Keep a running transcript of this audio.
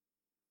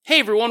Hey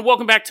everyone,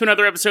 welcome back to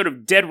another episode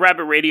of Dead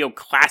Rabbit Radio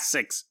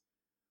Classics,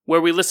 where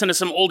we listen to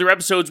some older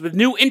episodes with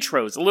new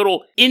intros, a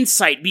little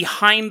insight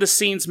behind the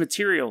scenes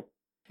material.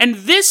 And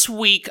this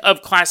week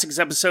of Classics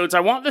episodes, I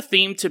want the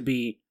theme to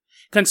be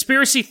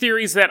conspiracy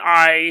theories that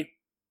I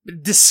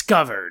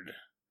discovered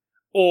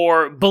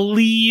or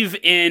believe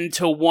in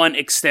to one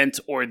extent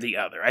or the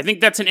other. I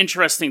think that's an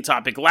interesting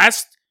topic.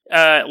 Last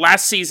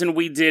season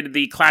we did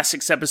the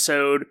Classics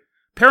episode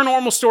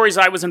Paranormal Stories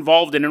I was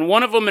involved in, and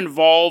one of them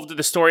involved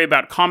the story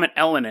about Comet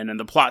Elenin and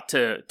the plot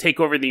to take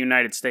over the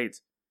United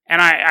States.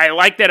 And I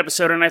liked that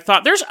episode, and I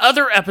thought, there's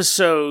other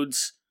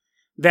episodes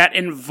that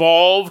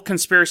involve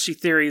conspiracy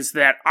theories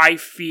that I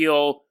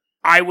feel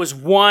I was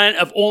one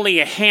of only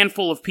a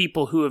handful of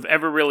people who have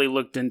ever really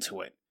looked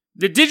into it.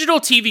 The digital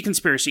TV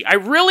conspiracy. I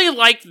really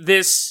liked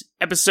this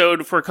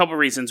episode for a couple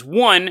reasons.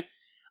 One,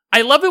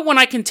 I love it when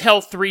I can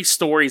tell three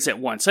stories at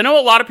once. I know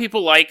a lot of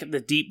people like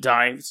the deep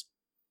dives,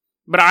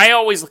 but I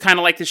always kind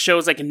of like the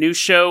shows like a news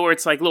show where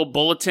it's like little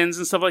bulletins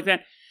and stuff like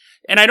that.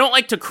 And I don't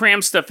like to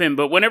cram stuff in,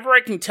 but whenever I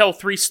can tell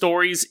three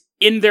stories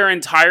in their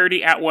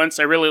entirety at once,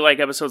 I really like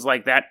episodes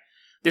like that.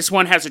 This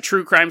one has a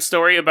true crime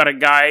story about a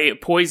guy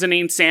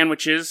poisoning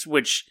sandwiches,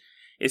 which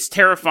is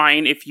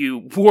terrifying if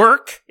you go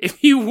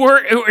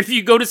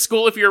to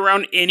school, if you're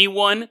around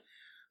anyone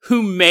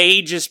who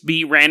may just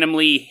be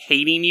randomly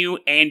hating you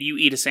and you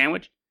eat a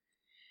sandwich.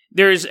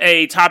 There's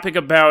a topic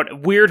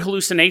about weird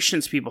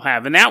hallucinations people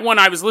have. And that one,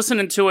 I was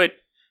listening to it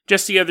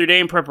just the other day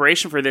in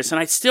preparation for this, and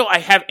I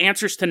have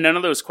answers to none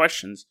of those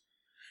questions.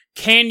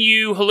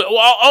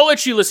 I'll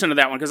let you listen to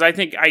that one, because I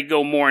think I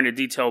go more into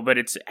detail, but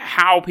it's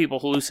how people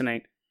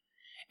hallucinate.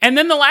 And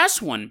then the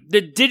last one,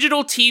 the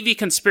digital TV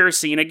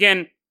conspiracy. And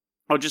again,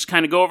 I'll just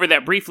kind of go over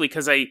that briefly,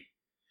 because I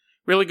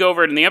really go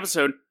over it in the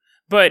episode.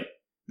 But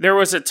there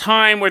was a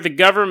time where the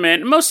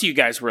government, most of you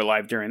guys were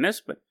alive during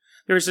this, but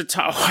there was a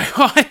time,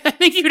 I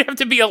think you'd have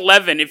to be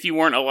 11 if you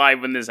weren't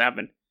alive when this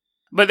happened.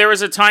 But there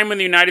was a time when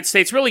the United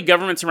States, really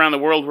governments around the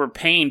world, were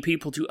paying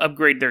people to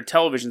upgrade their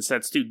television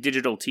sets to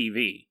digital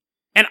TV.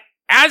 And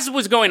as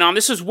was going on,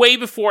 this was way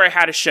before I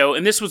had a show,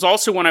 and this was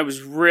also when I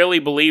was really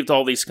believed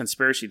all these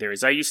conspiracy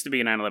theories. I used to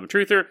be a 9/11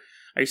 truther.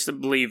 I used to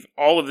believe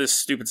all of this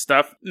stupid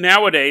stuff.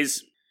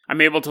 Nowadays,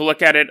 I'm able to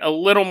look at it a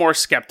little more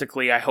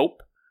skeptically, I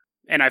hope.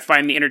 And I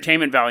find the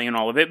entertainment value in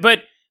all of it.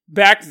 But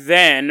back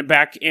then,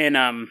 back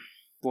in,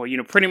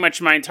 pretty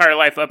much my entire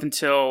life up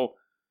until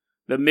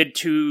the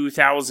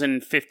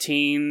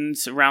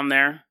mid-2015s, around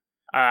there,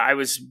 I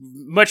was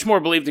much more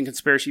believed in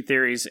conspiracy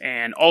theories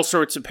and all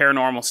sorts of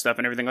paranormal stuff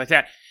and everything like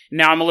that.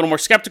 Now I'm a little more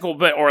skeptical,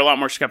 or a lot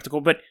more skeptical,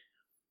 but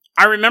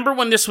I remember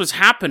when this was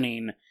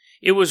happening,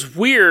 it was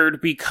weird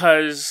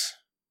because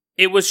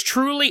it was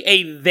truly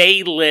a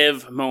They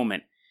Live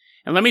moment.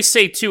 And let me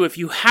say, too, if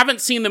you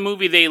haven't seen the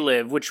movie They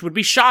Live, which would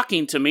be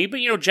shocking to me,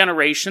 but,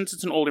 generations,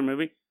 it's an older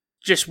movie,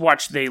 just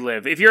watch They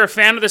Live. If you're a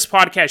fan of this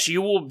podcast,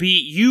 you will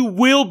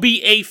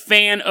be a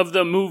fan of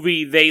the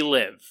movie They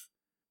Live.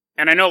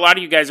 And I know a lot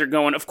of you guys are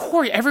going, of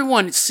course,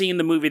 everyone's seen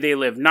the movie They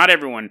Live. Not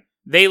everyone.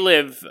 They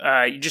Live,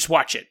 you just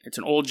watch it. It's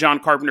an old John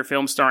Carpenter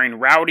film starring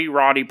Rowdy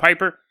Roddy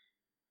Piper.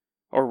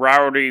 Or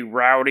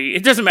Rowdy.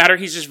 It doesn't matter.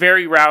 He's just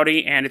very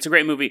rowdy, and it's a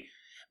great movie.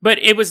 But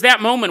it was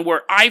that moment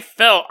where I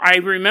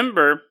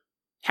remember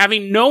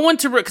having no one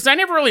to, because I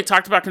never really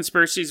talked about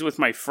conspiracies with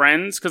my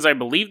friends, because I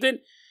believed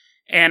it.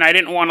 And I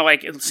didn't want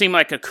to, seem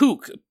like a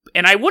kook.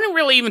 And I wouldn't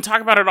really even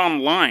talk about it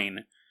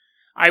online.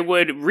 I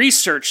would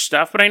research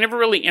stuff, but I never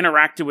really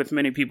interacted with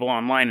many people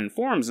online in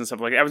forums and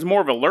stuff like that. I was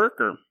more of a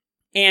lurker.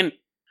 And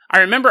I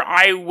remember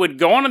I would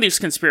go on these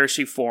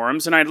conspiracy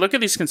forums, and I'd look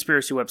at these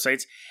conspiracy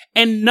websites,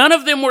 and none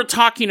of them were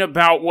talking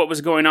about what was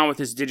going on with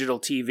this digital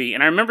TV.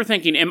 And I remember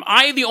thinking, am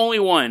I the only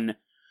one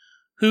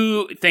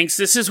who thinks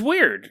this is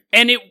weird?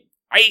 And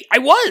I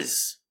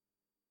was.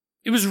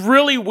 It was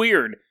really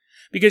weird.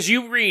 Because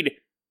you read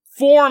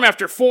forum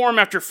after forum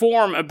after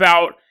forum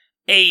about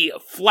a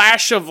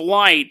flash of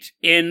light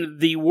in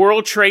the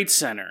World Trade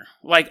Center.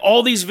 Like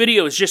all these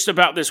videos just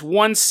about this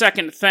 1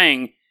 second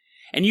thing.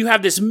 And you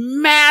have this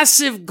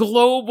massive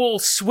global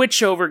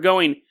switchover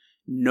going.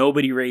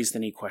 Nobody raised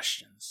any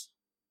questions.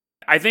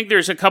 I think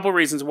there's a couple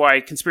reasons why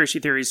conspiracy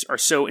theories are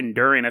so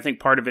enduring. I think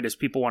part of it is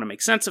people want to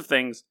make sense of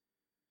things.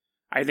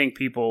 I think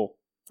people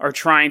are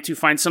trying to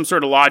find some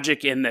sort of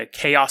logic in the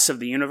chaos of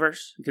the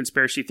universe.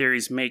 Conspiracy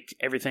theories make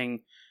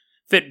everything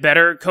fit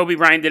better. Kobe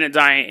Bryant didn't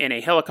die in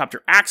a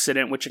helicopter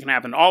accident, which can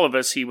happen to all of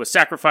us. He was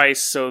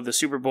sacrificed so the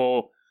Super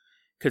Bowl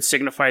could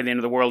signify the end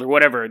of the world, or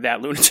whatever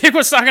that lunatic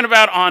was talking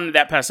about on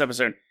that past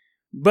episode.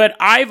 But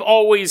I've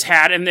always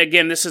had, and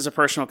again, this is a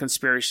personal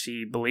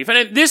conspiracy belief,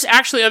 and this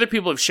actually other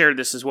people have shared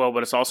this as well,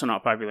 but it's also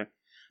not popular.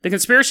 The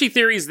conspiracy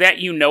theories that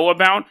you know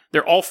about,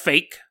 they're all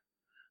fake.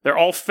 They're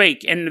all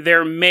fake, and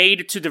they're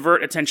made to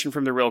divert attention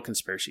from the real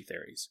conspiracy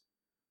theories.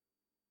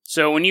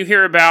 So when you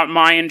hear about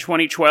Mayan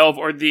 2012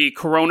 or the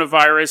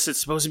coronavirus,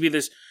 it's supposed to be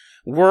this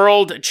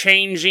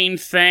world-changing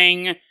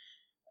thing,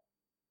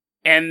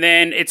 and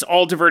then it's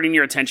all diverting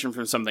your attention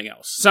from something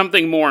else,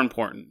 something more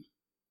important.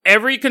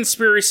 Every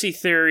conspiracy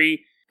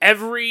theory,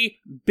 every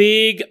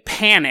big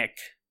panic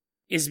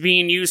is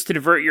being used to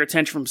divert your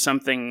attention from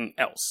something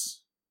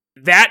else.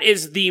 That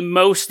is the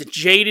most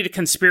jaded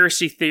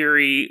conspiracy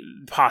theory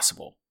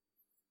possible.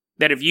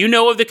 That if you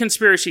know of the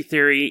conspiracy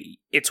theory,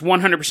 it's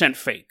 100%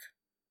 fake.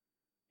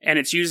 And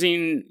it's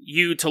using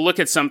you to look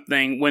at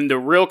something when the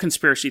real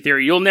conspiracy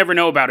theory you'll never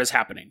know about is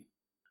happening.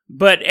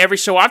 But every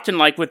so often,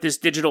 like with this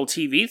digital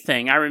TV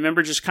thing, I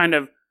remember just kind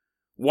of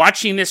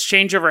watching this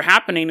changeover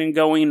happening and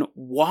going,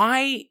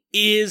 why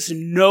is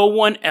no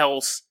one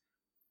else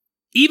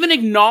even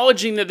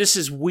acknowledging that this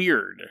is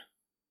weird?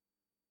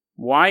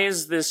 Why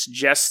is this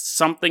just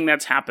something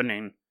that's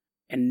happening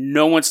and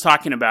no one's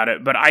talking about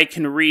it? But I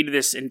can read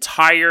this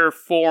entire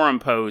forum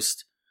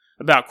post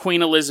about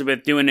Queen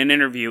Elizabeth doing an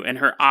interview and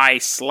her eye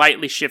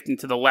slightly shifting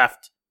to the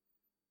left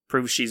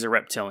proves she's a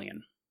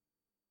reptilian.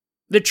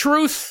 The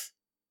truth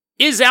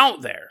is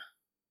out there,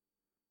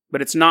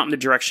 but it's not in the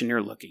direction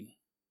you're looking.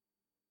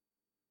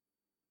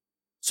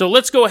 So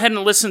let's go ahead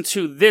and listen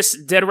to this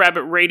Dead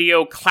Rabbit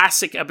Radio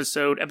classic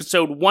episode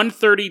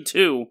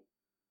 132,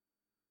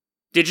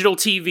 Digital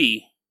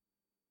TV,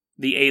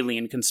 The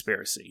Alien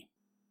Conspiracy.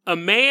 A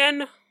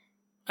man,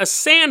 a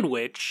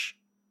sandwich,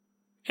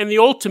 and the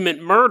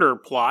ultimate murder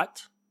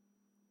plot.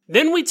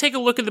 Then we take a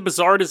look at the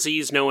bizarre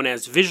disease known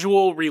as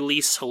visual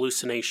release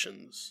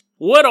hallucinations.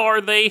 What are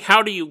they?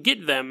 How do you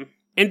get them?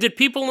 And did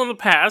people in the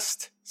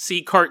past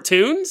see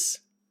cartoons?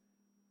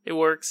 It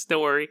works,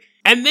 don't worry.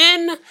 And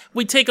then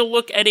we take a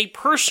look at a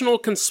personal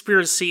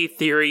conspiracy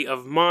theory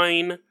of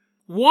mine.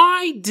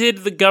 Why did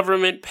the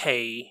government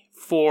pay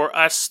for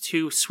us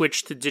to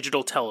switch to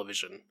digital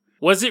television?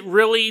 Was it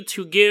really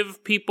to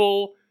give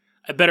people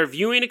a better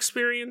viewing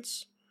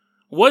experience?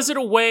 Was it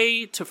a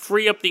way to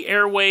free up the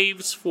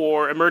airwaves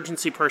for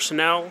emergency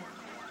personnel?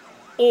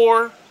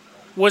 Or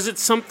was it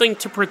something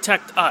to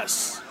protect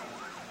us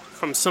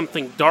from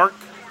something dark,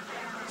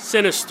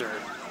 sinister,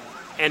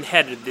 and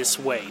headed this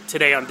way?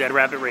 Today on Dead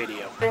Rabbit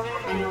Radio.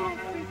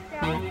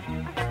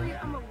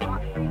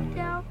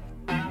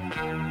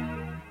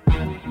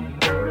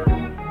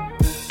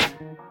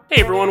 Hey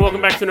everyone,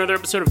 welcome back to another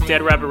episode of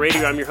Dead Rabbit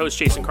Radio. I'm your host,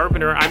 Jason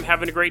Carpenter. I'm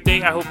having a great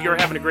day. I hope you're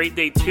having a great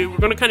day too. We're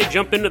going to kind of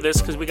jump into this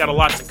because we got a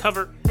lot to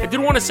cover. I did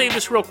want to say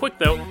this real quick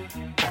though.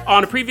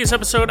 On a previous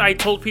episode, I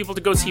told people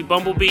to go see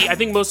Bumblebee. I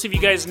think most of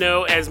you guys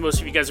know, as most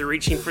of you guys are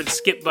reaching for the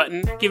skip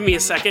button. Give me a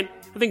second.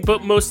 I think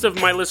most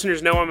of my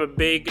listeners know I'm a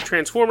big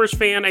Transformers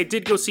fan. I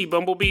did go see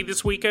Bumblebee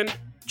this weekend.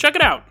 Check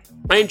it out.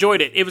 I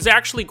enjoyed it. It was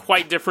actually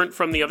quite different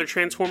from the other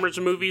Transformers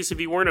movies. If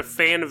you weren't a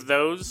fan of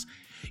those,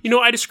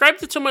 I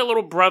described it to my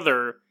little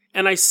brother,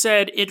 and I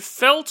said it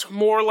felt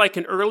more like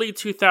an early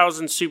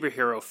 2000s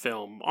superhero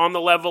film, on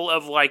the level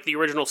of like the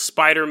original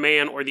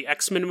Spider-Man or the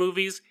X-Men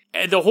movies.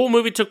 The whole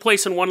movie took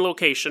place in one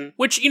location,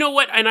 which, you know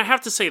what, and I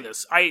have to say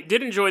this, I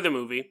did enjoy the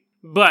movie,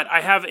 but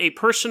I have a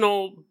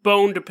personal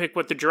bone to pick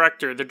with the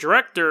director. The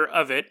director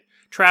of it,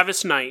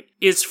 Travis Knight,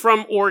 is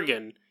from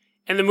Oregon,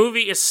 and the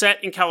movie is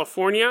set in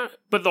California,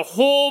 but the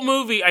whole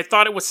movie I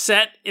thought it was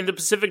set in the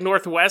Pacific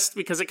Northwest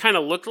because it kind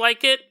of looked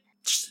like it.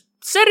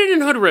 Set it in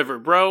Hood River,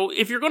 bro.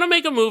 If you're going to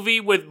make a movie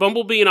with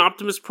Bumblebee and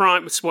Optimus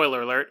Prime,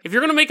 spoiler alert, if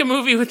you're going to make a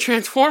movie with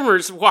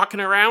Transformers walking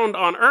around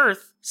on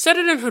Earth, set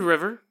it in Hood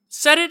River.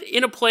 Set it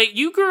in a place.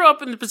 You grew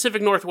up in the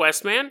Pacific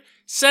Northwest, man.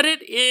 Set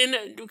it in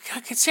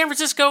San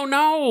Francisco?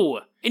 No.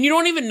 And you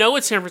don't even know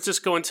it's San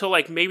Francisco until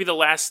like maybe the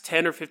last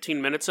 10 or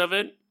 15 minutes of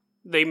it.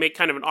 They make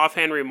kind of an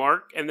offhand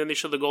remark, and then they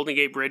show the Golden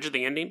Gate Bridge at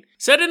the ending.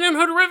 Set it in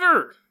Hood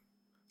River.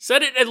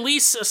 Set it at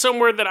least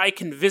somewhere that I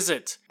can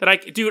visit.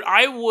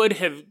 I would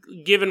have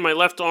given my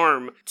left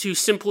arm to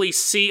simply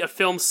see a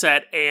film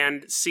set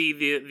and see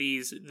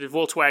the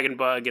Volkswagen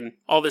Bug and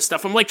all this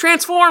stuff. I'm like,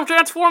 transform!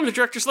 The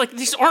director's like,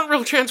 these aren't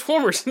real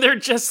Transformers. They're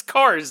just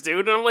cars,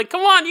 dude. And I'm like, come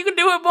on, you can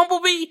do it,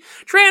 Bumblebee!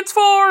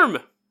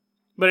 Transform!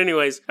 But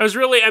anyways,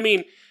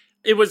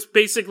 it was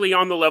basically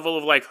on the level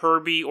of like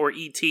Herbie or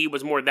E.T.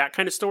 was more that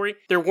kind of story.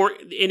 There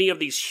weren't any of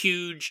these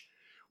huge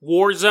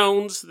war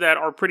zones that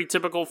are pretty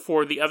typical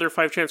for the other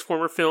 5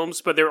 Transformer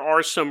films, but there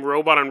are some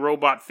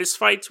robot-on-robot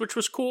fistfights, which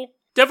was cool.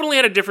 Definitely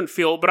had a different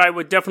feel, but I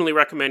would definitely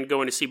recommend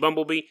going to see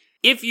Bumblebee.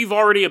 If you've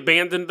already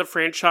abandoned the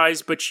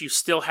franchise, but you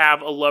still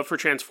have a love for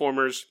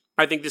Transformers,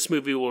 I think this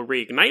movie will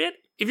reignite it.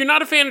 If you're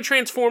not a fan of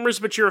Transformers,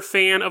 but you're a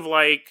fan of,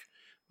 like,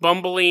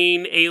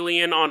 bumbling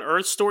alien on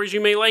Earth stories, you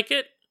may like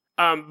it.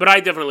 But I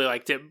definitely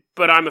liked it,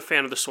 but I'm a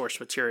fan of the source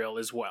material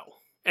as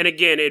well. And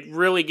again, it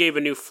really gave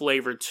a new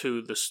flavor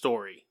to the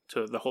story,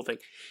 to the whole thing.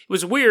 It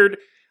was weird.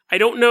 I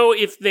don't know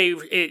if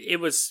it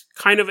was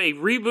kind of a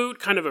reboot,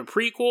 kind of a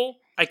prequel.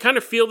 I kind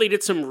of feel they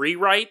did some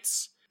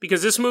rewrites,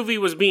 because this movie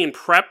was being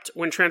prepped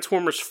when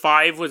Transformers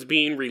 5 was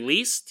being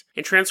released,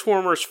 and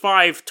Transformers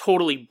 5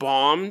 totally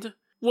bombed.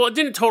 Well, it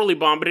didn't totally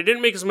bomb, but it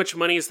didn't make as much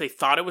money as they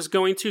thought it was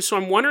going to, so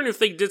I'm wondering if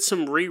they did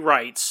some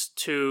rewrites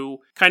to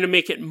kind of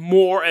make it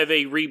more of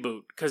a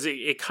reboot, because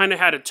it kind of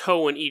had a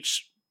toe in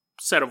each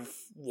set of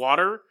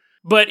water.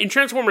 But in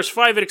Transformers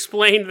 5, it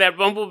explained that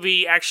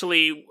Bumblebee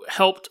actually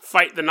helped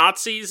fight the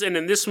Nazis, and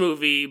in this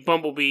movie,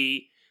 Bumblebee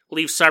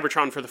leaves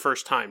Cybertron for the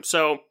first time.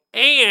 So,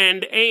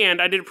 and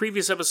I did a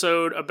previous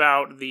episode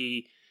about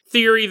the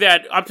theory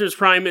that Optimus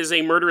Prime is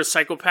a murderous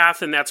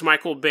psychopath, and that's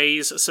Michael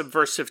Bay's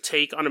subversive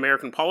take on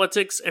American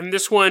politics. And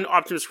this one,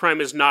 Optimus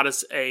Prime is not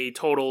a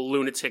total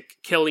lunatic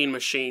killing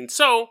machine.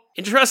 So,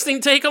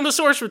 interesting take on the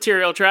source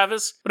material,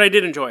 Travis. But I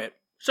did enjoy it.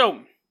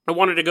 So, I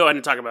wanted to go ahead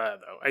and talk about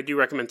that, though. I do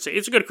recommend it.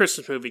 It's a good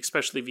Christmas movie,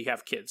 especially if you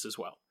have kids as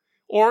well.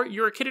 Or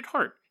you're a kid at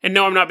heart. And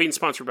no, I'm not being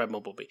sponsored by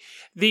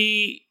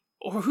Bumblebee.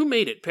 Or who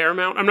made it?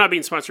 Paramount? I'm not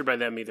being sponsored by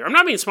them either. I'm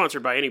not being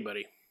sponsored by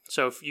anybody.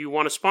 So if you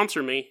want to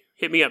sponsor me,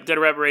 hit me up,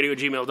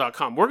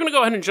 deadrabbitradio@gmail.com. We're going to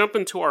go ahead and jump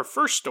into our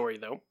first story,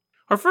 though.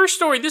 Our first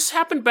story, this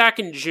happened back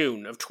in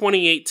June of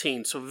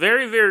 2018, so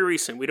very, very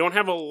recent. We don't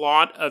have a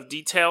lot of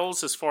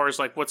details as far as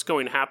like what's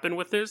going to happen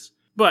with this.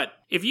 But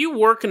if you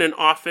work in an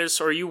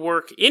office or you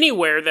work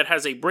anywhere that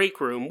has a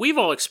break room, we've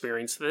all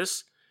experienced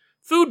this.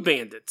 Food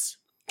bandits.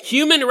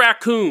 Human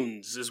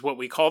raccoons is what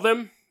we call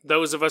them.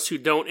 Those of us who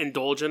don't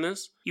indulge in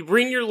this. You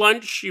bring your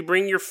lunch, you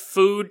bring your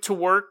food to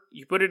work,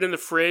 you put it in the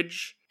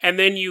fridge, and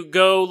then you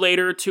go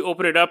later to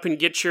open it up and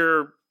get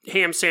your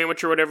ham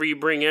sandwich or whatever you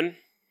bring in,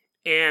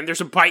 and there's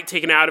a bite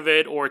taken out of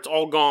it, or it's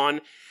all gone.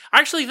 I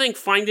actually think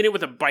finding it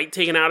with a bite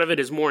taken out of it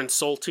is more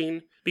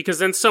insulting, because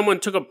then someone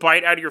took a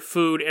bite out of your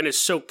food and is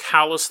so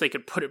callous they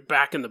could put it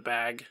back in the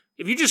bag.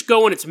 If you just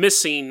go and it's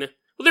missing,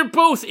 well, they're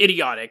both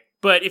idiotic.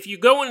 But if you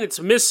go and it's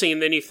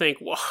missing, then you think,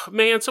 well,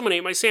 man, someone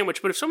ate my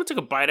sandwich. But if someone took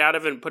a bite out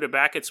of it and put it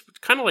back, it's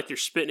kind of like they're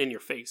spitting in your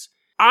face.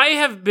 I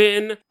have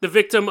been the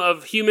victim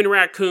of human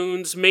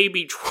raccoons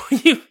maybe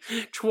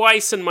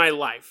twice in my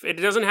life. It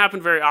doesn't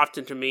happen very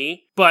often to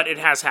me, but it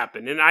has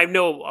happened. And I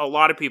know a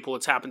lot of people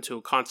it's happened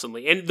to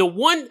constantly. And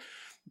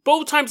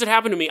both times it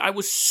happened to me, I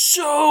was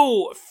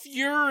so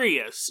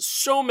furious,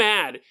 so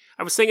mad.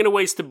 I was thinking of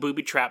ways to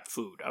booby trap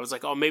food. I was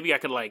like, oh, maybe I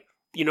could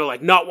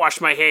not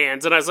wash my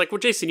hands. And I was like, well,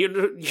 Jason,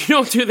 you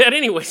don't do that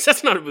anyways.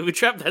 That's not a booby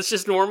trap. That's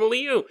just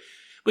normally you.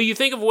 But you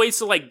think of ways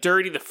to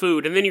dirty the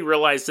food, and then you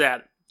realize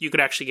that you could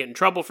actually get in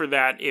trouble for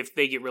that if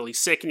they get really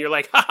sick, and you're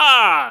like,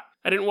 ha,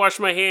 I didn't wash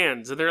my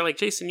hands. And they're like,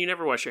 Jason, you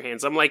never wash your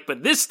hands. I'm like,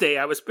 but this day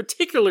I was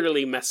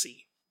particularly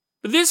messy.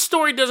 But this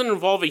story doesn't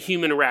involve a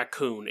human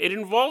raccoon. It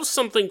involves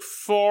something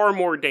far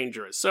more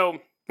dangerous. So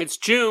it's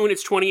June,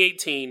 it's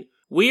 2018.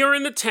 We're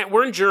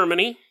in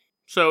Germany.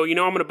 So, I'm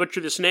going to butcher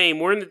this name.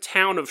 We're in the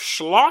town of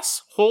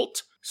Schloss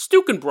Holt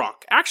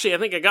Stukenbrock. Actually, I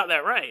think I got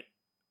that right.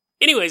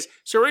 Anyways,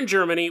 so we're in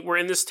Germany. We're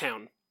in this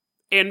town.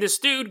 And this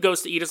dude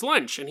goes to eat his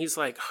lunch. And he's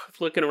like,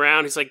 looking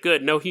around. He's like,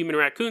 good, no human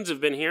raccoons have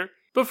been here.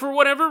 But for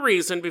whatever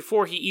reason,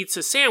 before he eats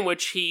his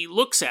sandwich, he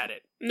looks at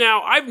it.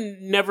 Now, I've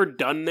never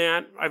done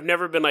that. I've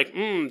never been like,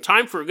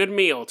 time for a good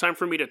meal. Time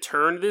for me to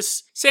turn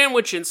this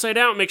sandwich inside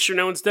out, make sure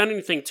no one's done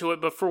anything to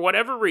it. But for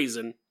whatever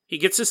reason, he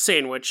gets his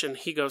sandwich and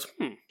he goes,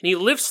 And he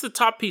lifts the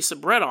top piece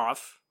of bread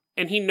off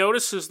and he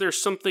notices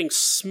there's something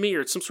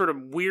smeared, some sort of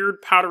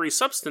weird powdery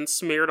substance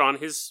smeared on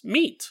his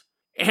meat.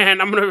 And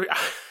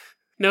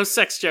no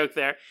sex joke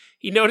there.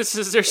 He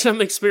notices there's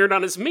something smeared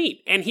on his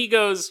meat. And he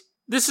goes,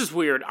 this is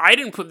weird. I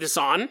didn't put this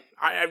on.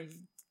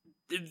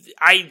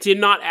 I did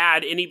not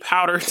add any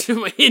powder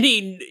to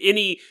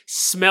any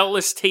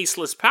smellless,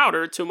 tasteless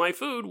powder to my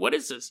food. What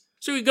is this?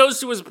 So he goes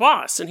to his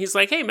boss and he's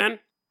like, hey man,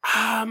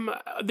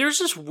 there's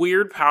this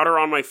weird powder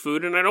on my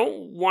food and I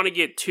don't want to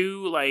get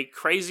too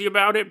crazy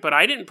about it, but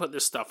I didn't put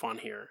this stuff on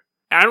here.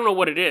 I don't know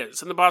what it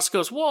is. And the boss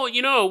goes, well,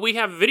 we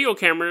have video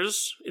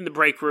cameras in the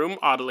break room,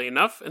 oddly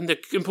enough. And the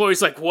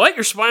employee's like, what?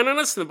 You're spying on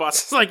us? And the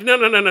boss is like,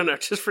 no.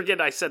 Just forget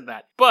I said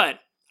that. But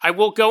I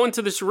will go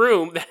into this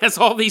room that has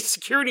all these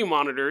security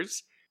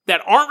monitors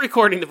that aren't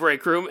recording the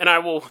break room, and I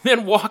will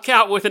then walk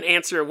out with an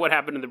answer of what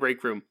happened in the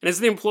break room. And as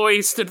the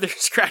employee stood there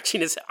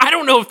scratching his head, I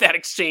don't know if that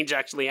exchange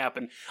actually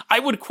happened. I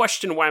would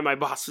question why my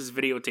boss was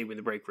videotaping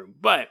the break room.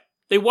 But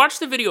they watch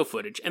the video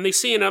footage, and they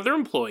see another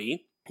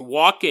employee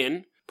walk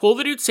in, pull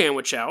the dude's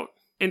sandwich out,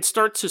 and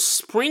start to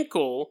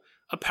sprinkle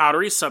a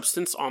powdery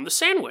substance on the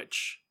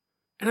sandwich.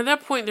 And at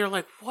that point, they're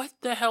like, what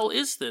the hell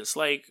is this?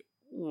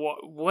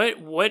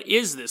 What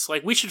is this?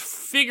 We should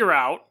figure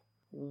out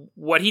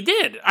what he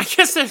did. I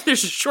guess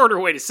there's a shorter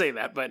way to say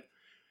that, but...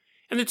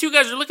 And the two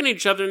guys are looking at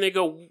each other and they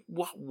go,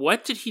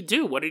 what did he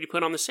do? What did he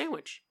put on the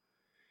sandwich?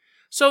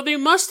 So they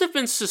must have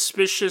been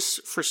suspicious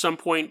for some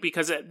point,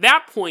 because at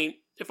that point,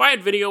 if I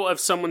had video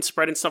of someone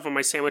spreading stuff on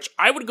my sandwich,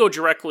 I would go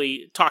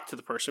directly talk to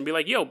the person and be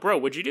like, yo, bro,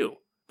 what'd you do?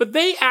 But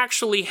they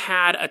actually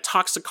had a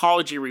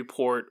toxicology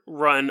report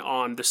run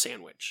on the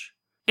sandwich.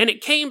 And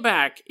it came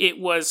back, it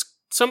was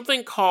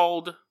something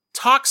called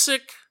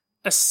toxic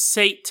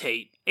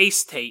acetate.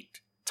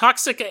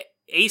 Toxic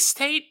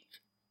acetate?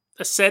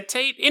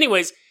 Acetate?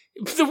 Anyways,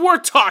 the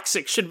word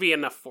toxic should be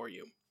enough for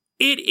you.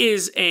 It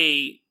is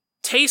a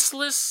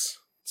tasteless,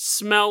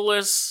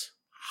 smellless,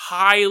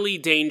 highly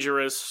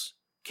dangerous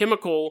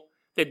chemical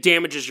that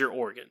damages your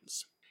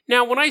organs.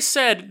 Now, when I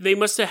said they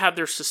must have had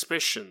their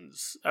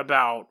suspicions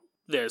about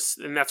this,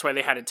 and that's why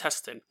they had it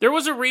tested, there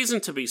was a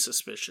reason to be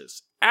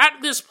suspicious.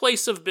 At this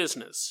place of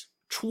business,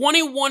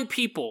 21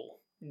 people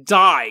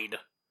died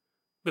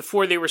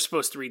before they were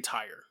supposed to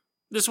retire.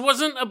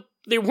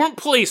 They weren't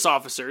police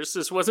officers.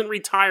 This wasn't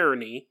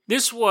retiree.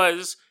 This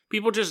was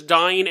People just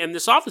dying in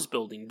this office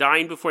building,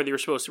 dying before they were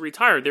supposed to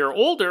retire. They were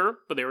older,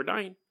 but they were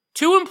dying.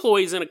 2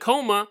 employees in a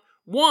coma,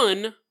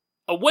 1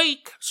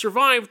 awake,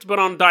 survived, but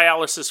on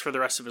dialysis for the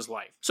rest of his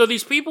life. So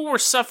these people were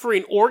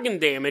suffering organ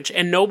damage,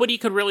 and nobody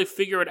could really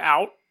figure it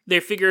out. They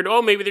figured,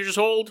 oh, maybe they're just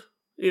old.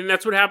 And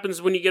that's what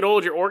happens when you get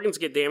old, your organs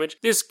get damaged.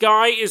 This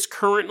guy is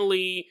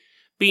currently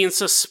being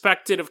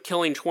suspected of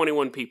killing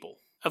 21 people,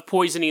 of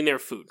poisoning their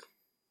food.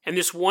 And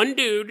this one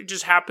dude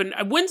just happened...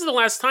 When's the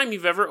last time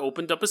you've ever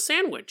opened up a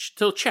sandwich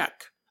to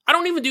check? I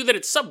don't even do that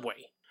at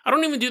Subway. I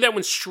don't even do that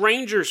when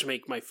strangers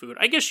make my food.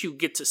 I guess you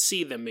get to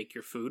see them make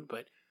your food,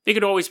 but they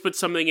could always put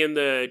something in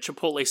the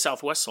Chipotle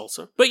Southwest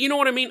salsa. But you know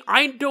what I mean?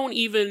 I don't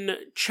even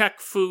check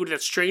food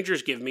that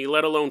strangers give me,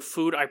 let alone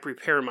food I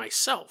prepare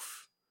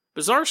myself.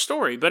 Bizarre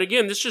story. But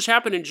again, this just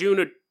happened in June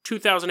of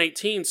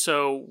 2018,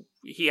 so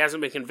he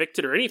hasn't been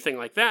convicted or anything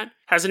like that.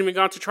 Hasn't even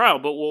gone to trial,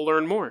 but we'll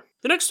learn more.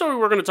 The next story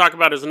we're going to talk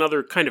about is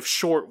another kind of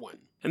short one.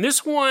 And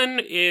this one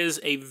is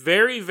a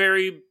very,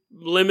 very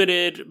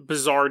limited,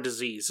 bizarre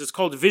disease. It's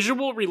called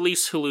visual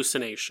release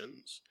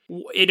hallucinations.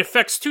 It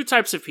affects 2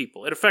 types of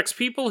people. It affects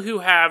people who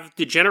have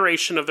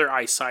degeneration of their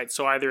eyesight,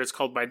 so either it's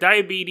called by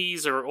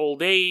diabetes or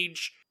old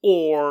age,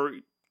 or,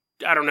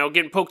 I don't know,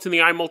 getting poked in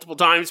the eye multiple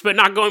times, but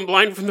not going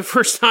blind from the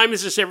first time.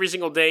 It's just every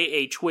single day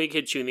a twig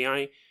hits you in the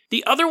eye.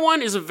 The other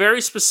one is a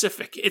very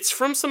specific. It's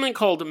from something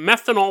called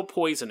methanol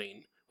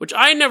poisoning, which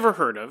I never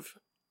heard of,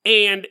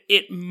 and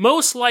it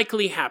most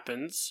likely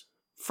happens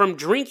from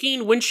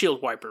drinking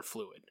windshield wiper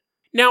fluid.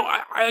 Now,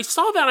 I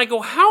saw that and I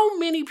go, how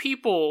many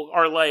people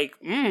are like,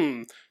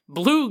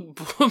 blue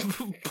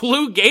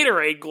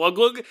Gatorade, glug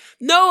glug?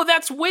 No,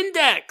 that's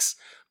Windex.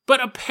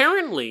 But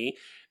apparently,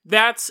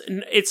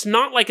 it's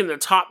not like in the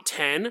top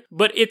 10,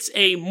 but it's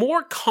a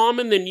more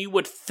common than you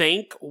would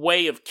think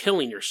way of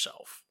killing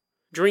yourself.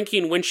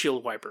 Drinking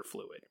windshield wiper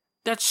fluid.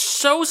 That's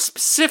so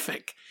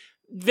specific.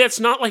 That's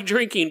not like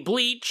drinking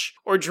bleach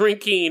or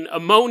drinking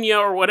ammonia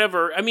or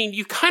whatever. I mean,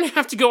 you kind of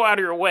have to go out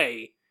of your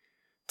way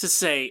to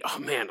say, oh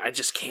man, I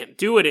just can't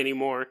do it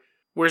anymore.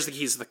 Where's the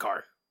keys to the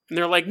car? And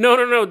they're like,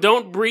 no,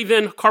 don't breathe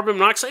in carbon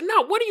monoxide.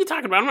 No, what are you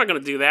talking about? I'm not going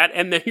to do that.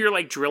 And then you're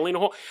like drilling a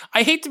hole.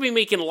 I hate to be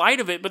making light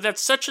of it, but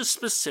that's such a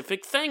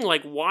specific thing.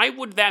 Like, why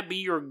would that be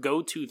your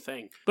go-to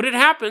thing? But it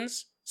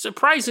happens,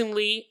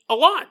 surprisingly, a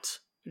lot.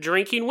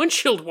 Drinking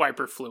windshield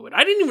wiper fluid.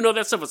 I didn't even know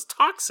that stuff was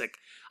toxic.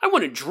 I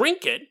want to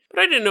drink it, but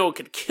I didn't know it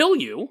could kill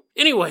you.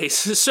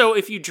 Anyways, so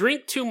if you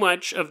drink too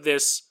much of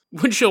this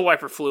windshield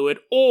wiper fluid,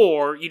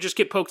 or you just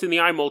get poked in the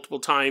eye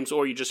multiple times,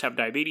 or you just have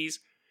diabetes,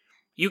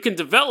 you can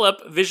develop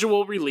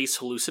visual release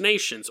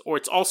hallucinations, or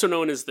it's also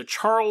known as the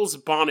Charles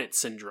Bonnet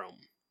syndrome.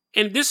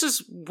 And this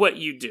is what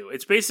you do.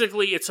 It's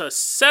a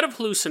set of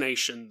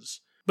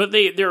hallucinations, but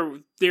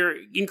they're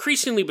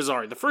increasingly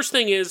bizarre. The first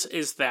thing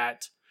is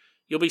that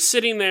you'll be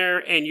sitting there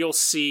and you'll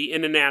see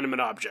an inanimate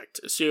object.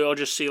 So you'll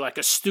just see like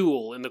a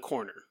stool in the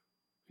corner.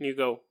 And you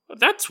go, oh,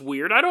 that's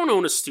weird. I don't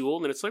own a stool.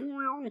 And then it's like,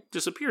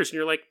 disappears. And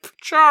you're like,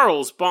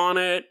 Charles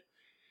Bonnet.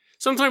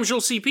 Sometimes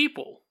you'll see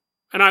people.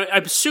 And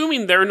I'm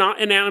assuming they're not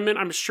inanimate.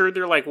 I'm sure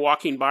they're like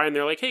walking by and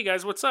they're like, hey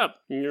guys, what's up?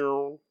 And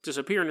you'll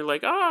disappear. And you're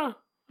like, I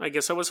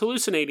guess I was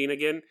hallucinating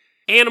again.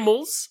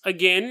 Animals,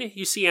 again,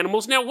 you see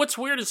animals. Now, what's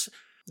weird is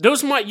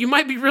you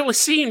might be really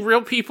seeing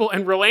real people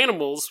and real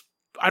animals.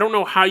 I don't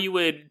know how you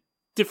would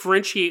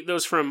differentiate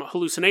those from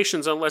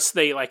hallucinations unless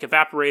they like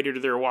evaporated or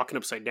they're walking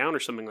upside down or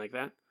something like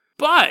that.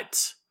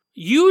 But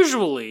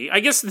usually,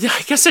 I guess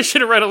I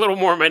should have read a little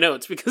more in my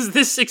notes because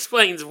this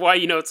explains why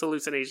you know it's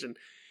hallucination.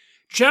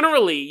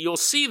 Generally, you'll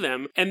see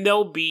them and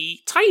they'll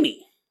be tiny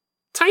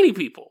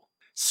people.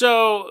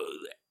 So,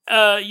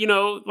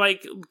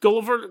 like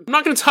Gulliver, I'm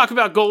not going to talk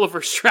about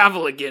Gulliver's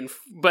Travel again,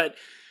 but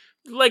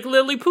like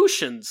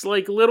Lilliputians,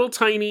 like little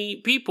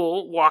tiny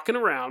people walking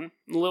around,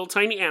 little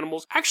tiny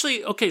animals.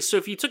 Actually, okay, so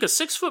if you took a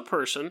 6-foot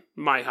person,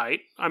 my height,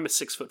 I'm a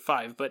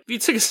 6'5", but if you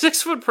took a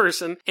 6-foot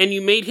person and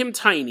you made him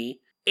tiny,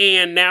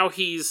 and now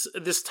he's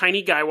this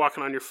tiny guy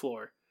walking on your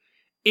floor.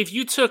 If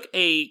you took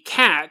a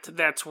cat,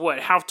 that's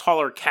how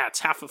tall are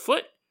cats? 1/2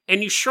 foot?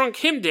 And you shrunk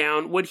him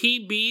down, would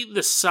he be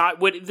the size,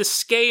 would the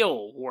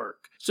scale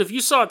work? So if you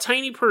saw a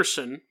tiny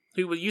person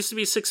who used to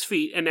be 6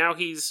 feet and now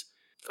he's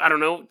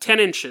 10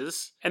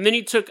 inches, and then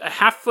you took a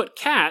 1/2 foot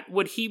cat,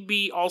 would he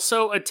be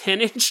also a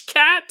 10-inch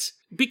cat?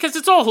 Because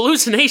it's all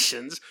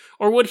hallucinations.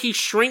 Or would he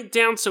shrink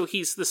down so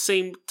he's the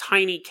same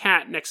tiny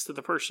cat next to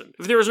the person?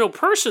 If there was no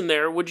person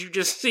there, would you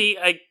just see,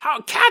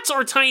 how cats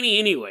are tiny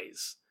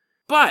anyways?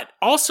 But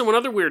also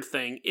another weird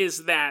thing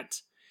is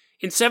that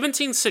in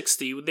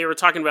 1760, they were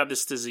talking about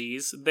this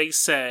disease. They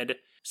said,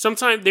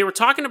 they were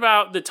talking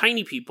about the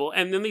tiny people,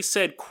 and then they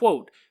said,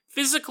 quote,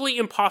 physically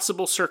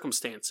impossible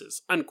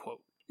circumstances, unquote.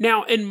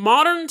 Now, in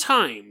modern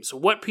times,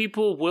 what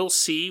people will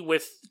see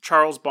with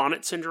Charles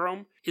Bonnet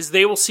syndrome is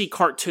they will see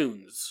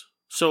cartoons.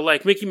 So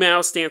like Mickey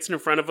Mouse dancing in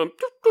front of them,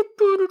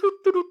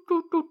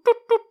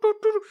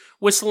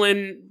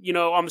 whistling,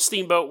 on the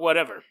steamboat,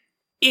 whatever.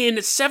 In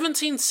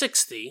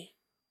 1760,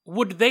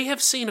 would they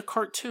have seen a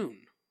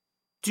cartoon?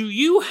 Do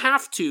you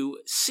have to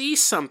see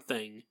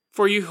something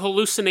for your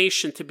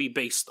hallucination to be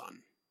based on?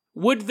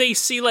 Would they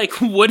see,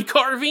 like, wood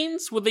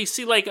carvings? Would they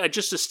see, like,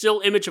 just a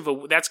still image of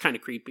a... That's kind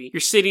of creepy.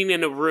 You're sitting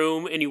in a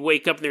room and you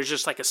wake up and there's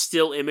just, like, a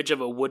still image of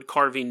a wood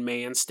carving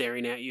man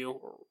staring at you.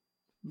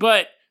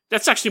 But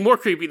that's actually more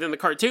creepy than the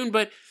cartoon.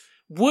 But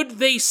would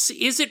they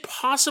see... Is it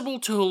possible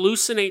to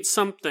hallucinate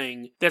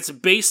something that's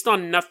based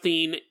on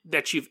nothing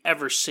that you've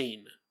ever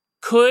seen?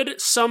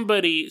 Could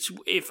somebody...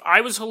 If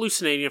I was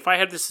hallucinating, if I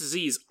had this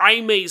disease,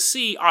 I may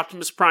see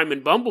Optimus Prime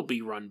and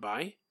Bumblebee run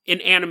by in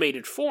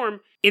animated form.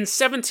 In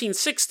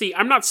 1760,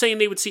 I'm not saying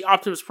they would see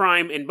Optimus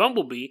Prime and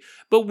Bumblebee,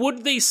 but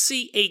would they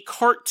see a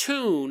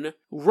cartoon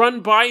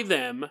run by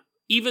them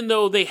even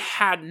though they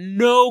had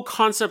no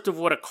concept of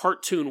what a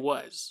cartoon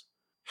was?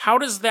 How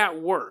does that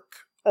work?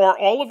 Are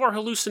all of our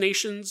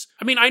hallucinations...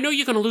 I mean, I know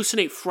you can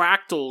hallucinate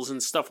fractals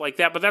and stuff like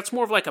that, but that's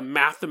more of like a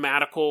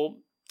mathematical,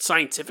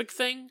 scientific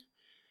thing.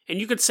 And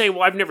you could say,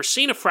 well, I've never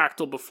seen a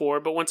fractal before,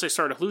 but once I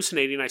started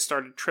hallucinating, I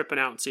started tripping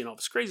out and seeing all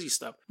this crazy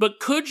stuff. But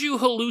could you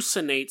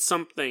hallucinate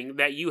something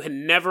that you had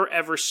never,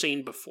 ever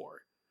seen before?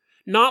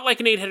 Not like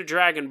an 8-headed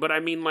dragon, but I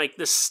mean like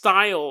the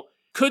style.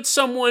 Could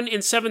someone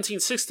in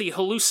 1760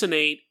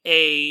 hallucinate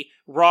a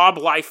Rob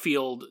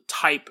Liefeld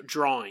type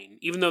drawing,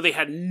 even though they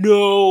had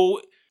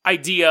no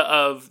idea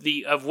of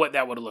what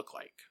that would look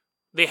like?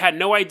 They had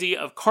no idea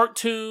of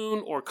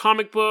cartoon or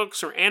comic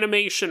books or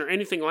animation or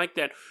anything like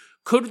that.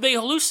 Could they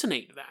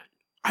hallucinate that?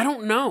 I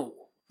don't know.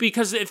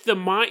 Because if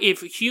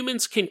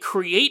humans can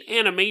create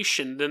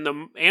animation, then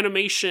the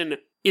animation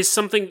is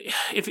something...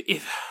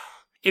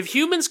 If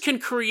humans can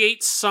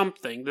create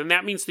something, then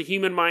that means the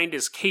human mind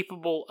is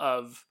capable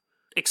of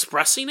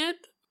expressing it?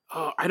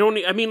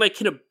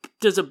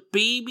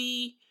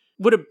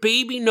 Would a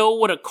baby know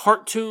what a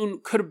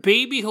cartoon... Could a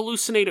baby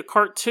hallucinate a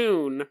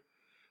cartoon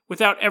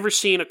without ever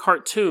seeing a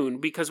cartoon?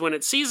 Because when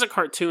it sees a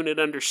cartoon, it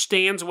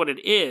understands what it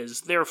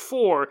is.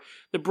 Therefore,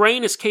 the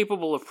brain is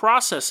capable of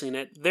processing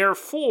it.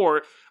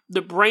 Therefore,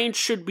 the brain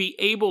should be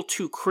able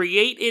to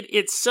create it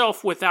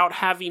itself without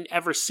having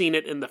ever seen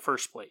it in the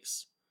first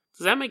place.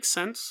 Does that make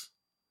sense?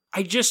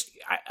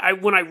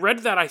 When I read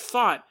that, I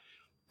thought,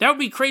 that would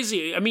be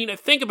crazy. I mean,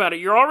 think about it.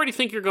 You already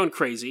think you're going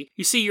crazy.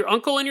 You see your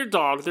uncle and your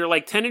dog, they're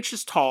like 10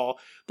 inches tall.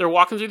 They're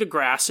walking through the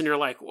grass, and you're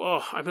like,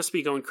 oh, I must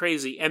be going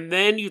crazy. And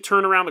then you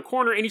turn around the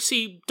corner, and you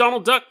see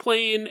Donald Duck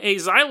playing a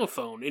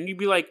xylophone. And you'd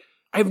be like,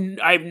 I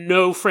have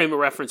no frame of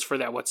reference for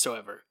that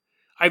whatsoever.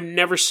 I've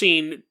never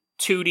seen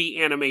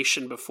 2D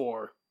animation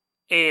before.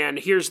 And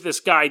here's this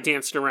guy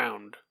dancing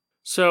around.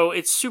 So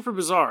it's super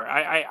bizarre.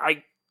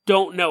 I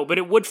don't know. But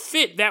it would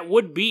fit. That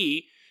would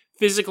be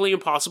physically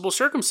impossible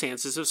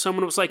circumstances if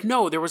someone was like,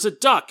 no, there was a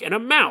duck and a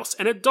mouse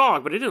and a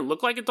dog, but it didn't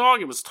look like a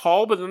dog. It was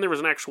tall, but then there was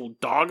an actual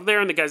dog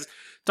there, and the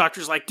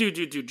doctor's like, dude,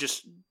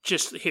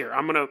 just here.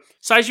 I'm going to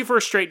size you for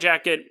a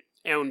straitjacket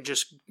and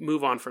just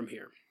move on from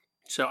here.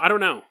 So I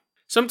don't know.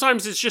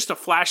 Sometimes it's just a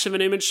flash of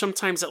an image.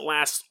 Sometimes it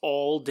lasts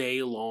all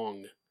day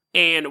long.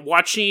 And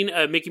watching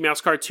a Mickey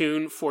Mouse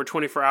cartoon for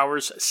 24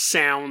 hours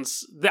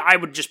sounds... I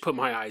would just put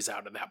my eyes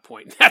out at that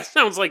point. That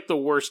sounds like the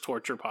worst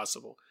torture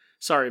possible.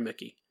 Sorry,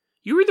 Mickey.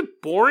 You were the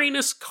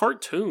boringest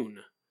cartoon.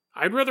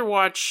 I'd rather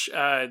watch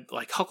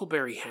like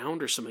Huckleberry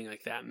Hound or something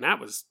like that. And that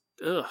was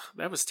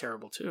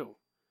terrible too.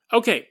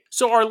 Okay,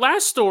 so our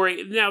last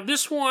story. Now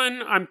this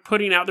one I'm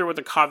putting out there with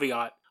a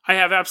caveat. I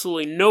have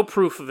absolutely no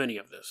proof of any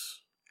of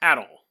this at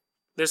all.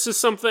 This is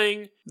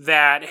something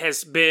that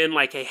has been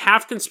like a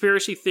half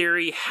conspiracy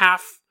theory,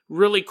 half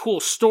really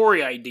cool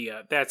story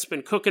idea that's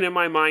been cooking in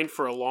my mind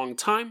for a long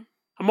time.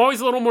 I'm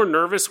always a little more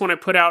nervous when I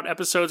put out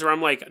episodes where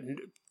I'm like,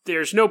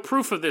 there's no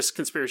proof of this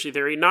conspiracy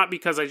theory, not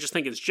because I just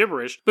think it's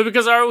gibberish, but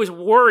because I always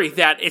worry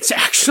that it's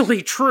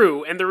actually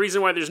true, and the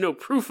reason why there's no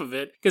proof of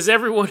it, because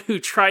everyone who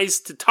tries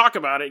to talk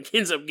about it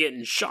ends up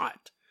getting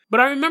shot. But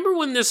I remember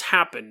when this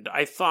happened,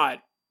 I thought,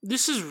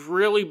 this is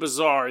really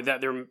bizarre that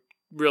they're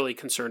really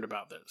concerned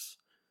about this.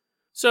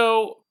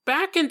 So,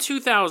 back in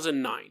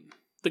 2009,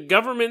 the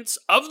governments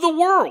of the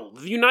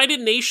world, the United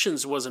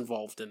Nations was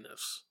involved in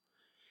this,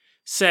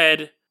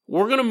 said,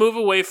 we're going to move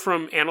away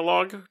from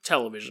analog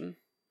television,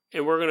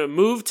 and we're going to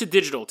move to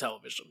digital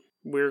television.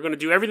 We're going to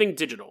do everything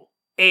digital.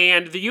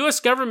 And the US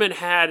government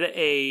had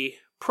a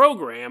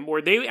program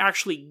where they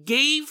actually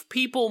gave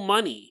people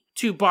money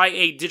to buy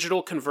a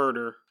digital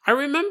converter. I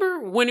remember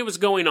when it was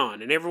going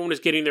on and everyone was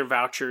getting their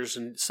vouchers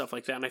and stuff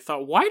like that. And I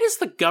thought, why does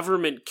the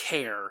government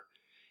care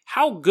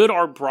how good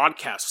our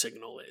broadcast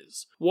signal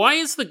is? Why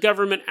is the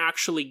government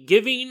actually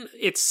giving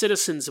its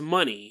citizens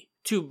money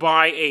to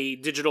buy a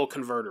digital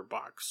converter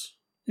box?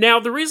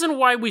 Now, the reason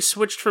why we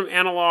switched from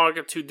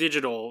analog to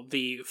digital,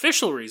 the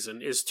official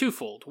reason, is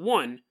twofold.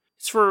 One,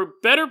 it's for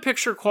better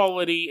picture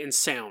quality and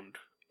sound.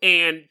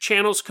 And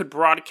channels could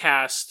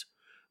broadcast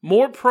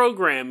more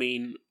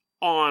programming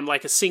on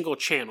like a single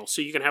channel.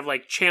 So you can have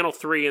like channel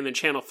 3 and then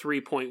channel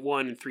 3.1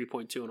 and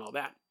 3.2 and all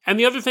that. And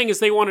the other thing is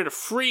they wanted to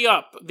free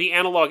up the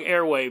analog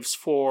airwaves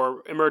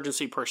for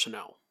emergency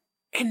personnel.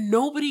 And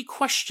nobody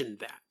questioned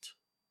that.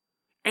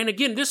 And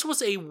again, this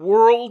was a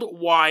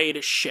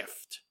worldwide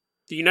shift.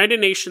 The United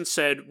Nations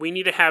said, we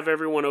need to have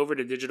everyone over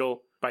to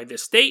digital by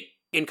this date.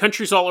 and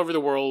countries all over the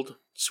world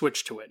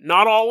switched to it.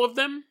 Not all of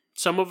them.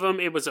 Some of them,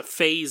 it was a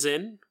phase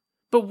in.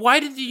 But why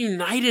did the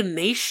United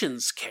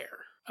Nations care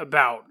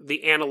about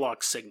the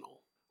analog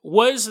signal?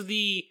 Was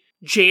the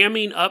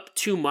jamming up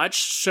too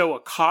much so a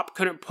cop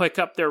couldn't pick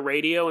up their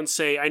radio and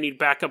say, I need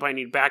backup,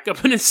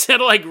 and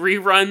instead of like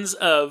reruns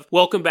of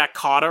Welcome Back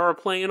Kotter are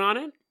playing on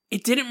it?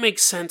 It didn't make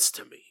sense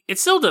to me. It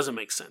still doesn't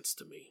make sense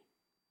to me.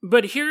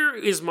 But here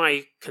is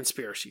my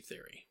conspiracy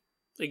theory.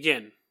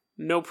 Again,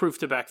 no proof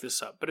to back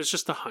this up, but it's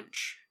just a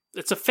hunch.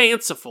 It's a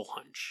fanciful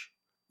hunch.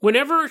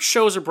 Whenever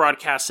shows are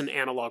broadcast in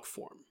analog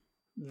form,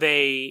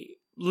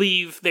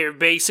 they're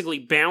basically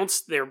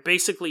bounced, they're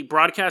basically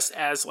broadcast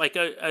as like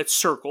a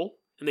circle,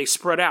 and they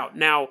spread out.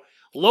 Now,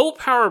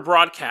 low-power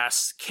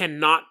broadcasts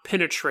cannot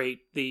penetrate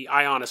the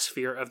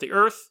ionosphere of the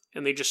Earth,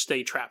 and they just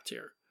stay trapped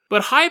here.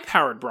 But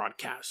high-powered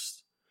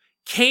broadcasts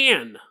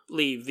can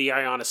leave the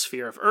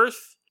ionosphere of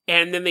Earth,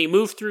 and then they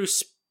move through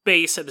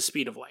space at the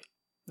speed of light.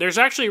 There's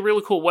actually a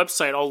really cool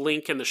website I'll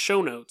link in the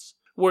show notes,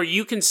 where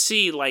you can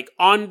see, like,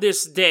 on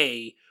this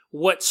day,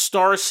 what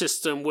star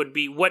system would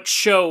be, what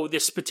show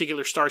this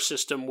particular star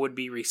system would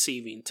be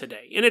receiving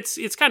today. And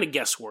it's kind of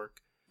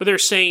guesswork. But they're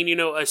saying,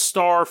 a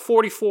star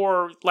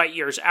 44 light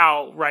years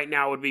out right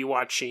now would be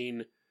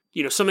watching,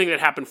 something that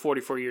happened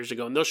 44 years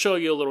ago. And they'll show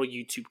you a little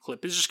YouTube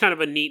clip. It's just kind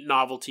of a neat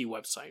novelty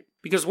website.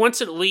 Because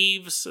once it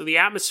leaves the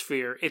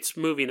atmosphere, it's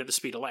moving at the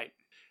speed of light.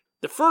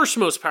 The first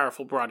most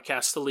powerful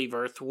broadcast to leave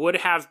Earth would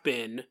have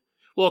been,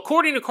 well,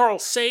 according to Carl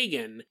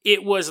Sagan,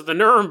 it was the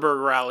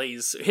Nuremberg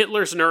rallies,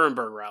 Hitler's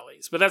Nuremberg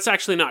rallies. But that's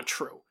actually not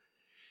true.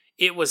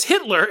 It was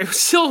Hitler, it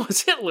still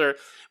was Hitler,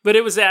 but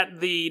it was at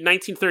the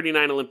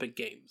 1939 Olympic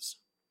Games.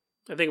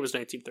 I think it was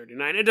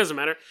 1939. It doesn't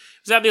matter. It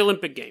was at the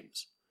Olympic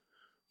Games.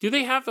 Do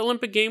they have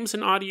Olympic Games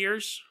in odd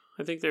years?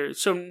 I think so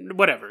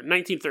whatever,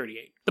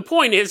 1938. The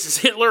point is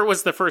Hitler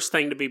was the first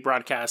thing to be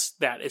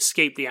broadcast that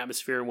escaped the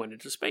atmosphere and went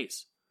into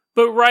space.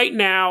 But right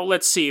now,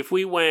 let's see, if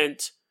we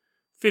went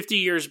 50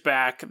 years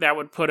back, that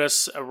would put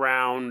us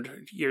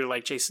around, you're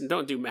like, Jason,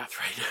 don't do math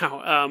right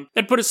now.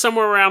 That'd put us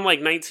somewhere around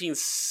like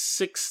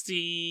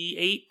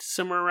 1968,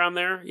 somewhere around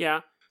there,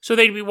 yeah. So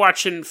they'd be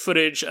watching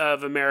footage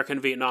of America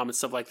and Vietnam and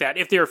stuff like that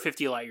if they were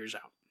 50 light years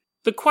out.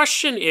 The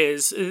question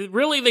is,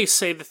 really they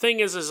say, the thing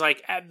is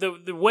like,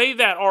 the way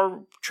that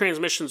our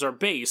transmissions are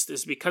based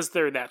is because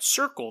they're that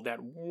circle, that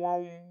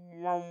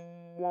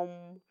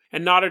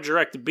and not a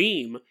direct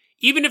beam.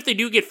 Even if they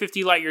do get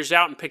 50 light years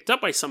out and picked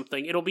up by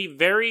something, it'll be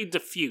very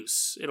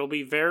diffuse. It'll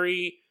be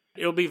very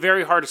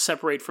hard to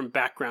separate from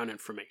background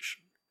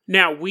information.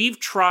 Now, we've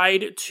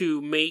tried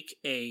to make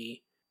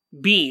a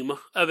beam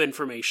of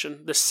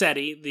information, the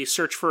SETI, the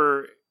Search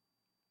for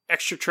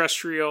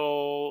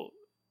Extraterrestrial,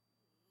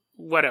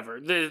 whatever.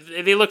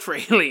 They look for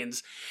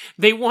aliens.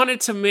 They wanted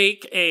to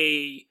make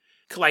a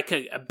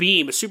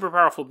beam, a super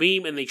powerful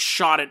beam, and they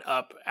shot it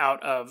up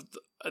out of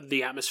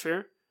the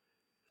atmosphere.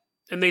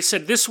 And they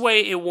said this way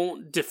it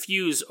won't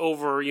diffuse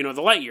over,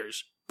 the light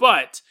years.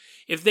 But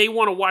if they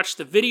want to watch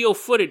the video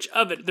footage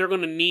of it,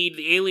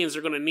 the aliens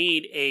are going to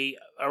need a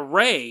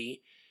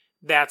array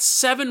that's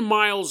 7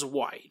 miles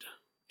wide.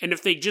 And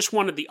if they just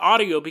wanted the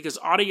audio, because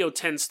audio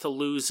tends to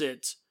lose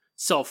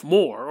itself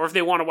more, or if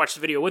they want to watch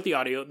the video with the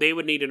audio, they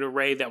would need an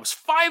array that was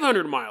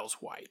 500 miles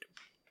wide.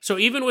 So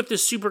even with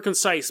this super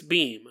concise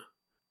beam,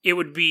 it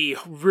would be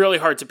really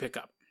hard to pick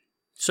up.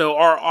 So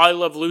our I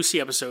Love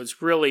Lucy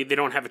episodes, really, they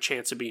don't have a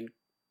chance of being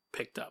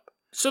picked up.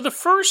 So the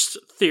first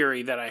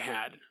theory that I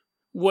had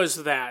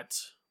was that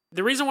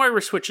the reason why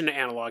we're switching to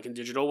analog and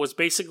digital was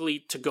basically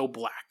to go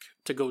black,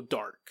 to go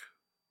dark.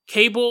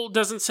 Cable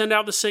doesn't send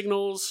out the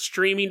signals,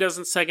 streaming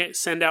doesn't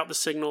send out the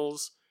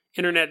signals,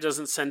 internet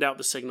doesn't send out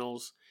the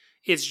signals.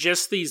 It's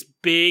just these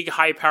big,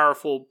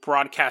 high-powerful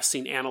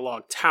broadcasting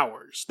analog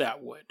towers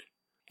that would.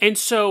 And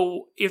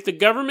so if the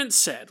government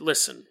said,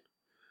 listen,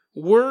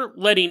 we're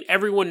letting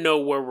everyone know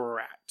where we're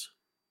at,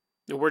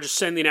 and we're just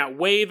sending out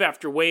wave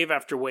after wave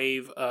after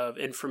wave of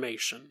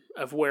information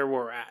of where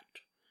we're at.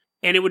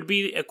 And it would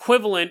be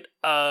equivalent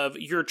of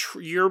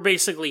you're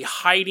basically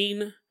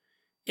hiding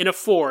in a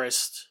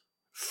forest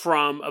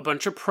from a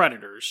bunch of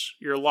predators.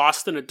 You're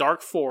lost in a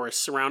dark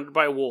forest surrounded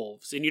by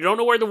wolves, and you don't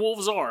know where the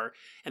wolves are,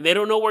 and they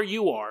don't know where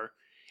you are.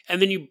 And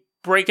then you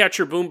break out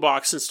your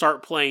boombox and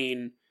start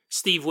playing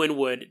Steve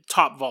Winwood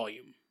top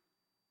volume.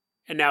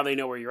 And now they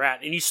know where you're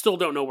at, and you still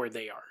don't know where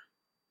they are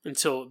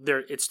until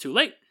it's too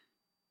late.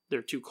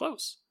 They're too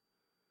close.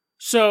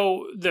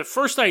 So the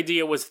first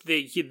idea was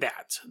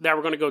that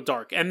we're going to go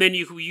dark. And then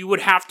you would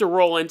have to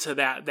roll into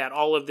that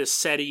all of this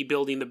SETI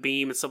building the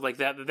beam and stuff like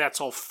that's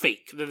all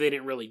fake, that they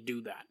didn't really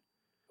do that.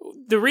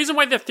 The reason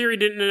why that theory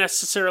didn't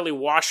necessarily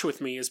wash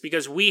with me is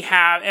because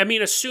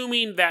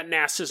assuming that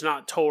NASA's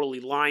not totally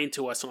lying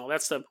to us and all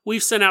that stuff,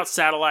 we've sent out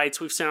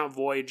satellites, we've sent out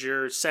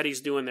Voyager,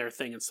 SETI's doing their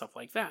thing and stuff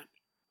like that.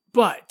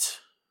 But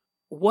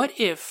what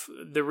if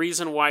the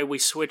reason why we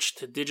switched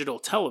to digital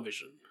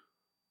television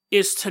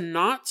is to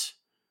not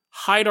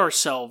hide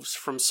ourselves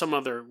from some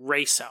other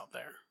race out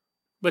there,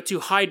 but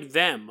to hide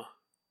them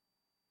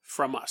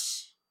from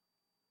us?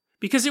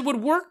 Because it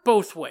would work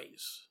both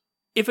ways.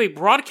 If a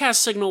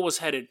broadcast signal was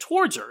headed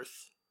towards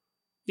Earth,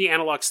 the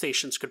analog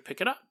stations could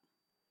pick it up.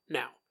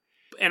 Now,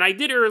 and I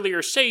did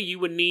earlier say you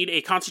would need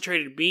a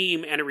concentrated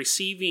beam and a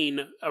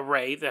receiving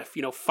array that,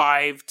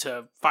 5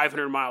 to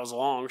 500 miles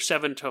long, or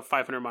 7 to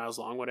 500 miles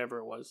long, whatever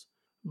it was.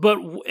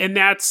 And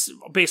that's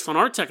based on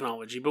our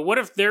technology. But what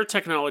if their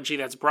technology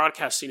that's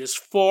broadcasting is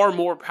far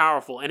more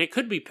powerful and it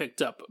could be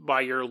picked up by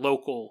your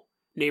local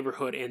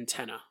neighborhood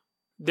antenna?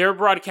 They're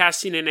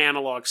broadcasting an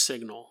analog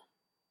signal.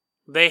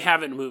 They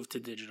haven't moved to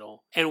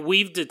digital. And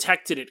we've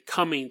detected it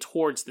coming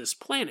towards this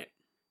planet.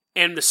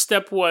 And the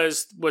step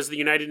was the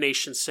United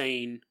Nations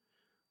saying,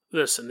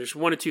 listen, there's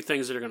one of two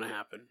things that are going to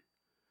happen.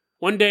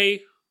 One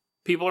day,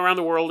 people around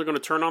the world are going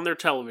to turn on their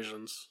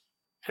televisions,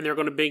 and they're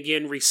going to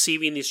begin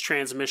receiving these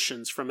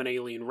transmissions from an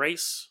alien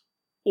race,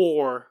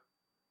 or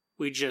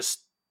we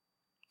just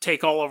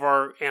take all of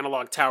our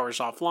analog towers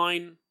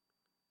offline,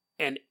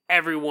 and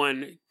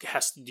everyone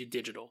has to do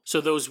digital. So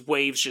those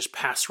waves just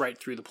pass right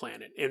through the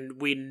planet, and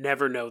we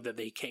never know that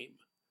they came.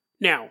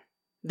 Now,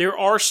 there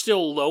are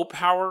still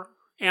low-power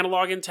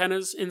analog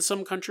antennas in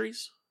some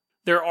countries.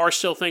 There are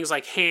still things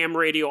like ham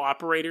radio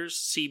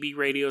operators, CB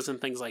radios, and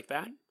things like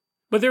that.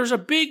 But there's a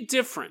big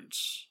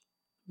difference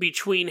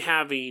between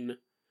having,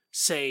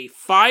 say,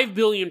 5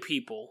 billion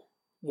people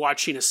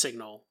watching a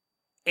signal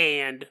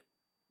and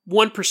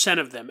 1%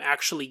 of them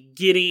actually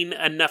getting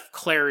enough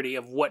clarity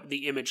of what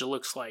the image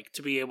looks like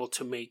to be able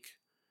to make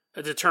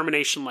a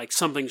determination like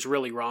something's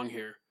really wrong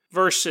here,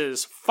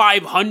 versus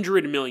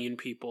 500 million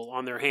people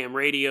on their ham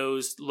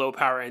radios, low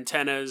power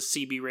antennas,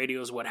 CB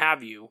radios, what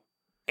have you,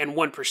 and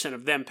 1%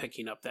 of them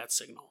picking up that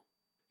signal.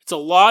 It's a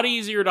lot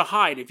easier to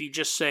hide if you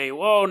just say,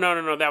 oh,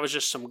 no, that was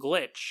just some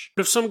glitch.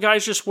 But if some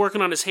guy's just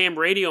working on his ham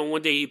radio and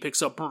one day he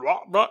picks up,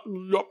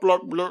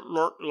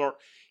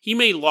 he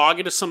may log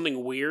it as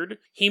something weird,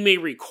 he may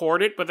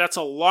record it, but that's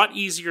a lot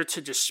easier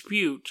to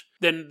dispute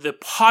than the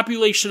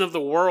population of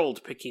the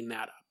world picking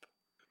that up.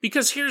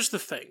 Because here's the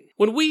thing.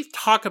 When we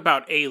talk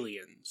about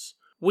aliens,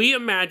 we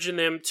imagine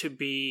them to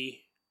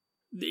be,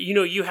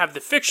 you have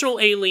the fictional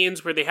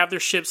aliens where they have their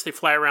ships, they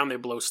fly around, they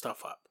blow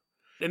stuff up.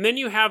 And then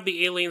you have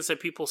the aliens that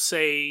people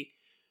say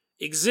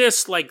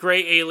exist, like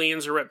gray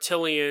aliens or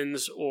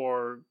reptilians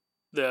or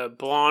the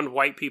blonde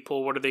white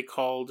people, what are they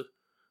called?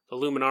 The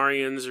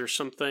Luminarians or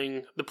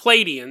something. The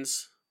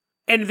Pleiadians.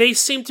 And they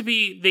seem to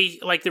be, the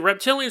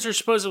reptilians are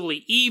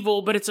supposedly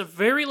evil, but it's a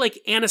very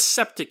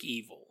antiseptic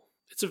evil.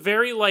 It's a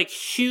very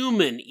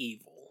human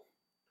evil.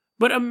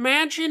 But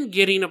imagine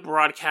getting a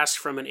broadcast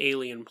from an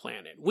alien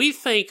planet.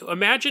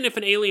 Imagine if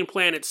an alien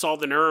planet saw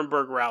the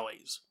Nuremberg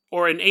rallies,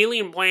 or an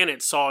alien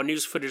planet saw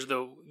news footage of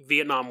the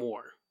Vietnam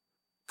War.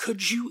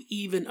 Could you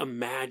even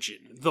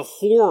imagine the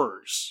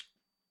horrors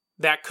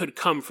that could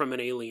come from an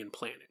alien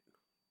planet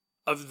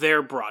of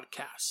their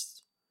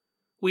broadcasts?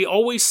 We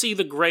always see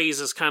the Greys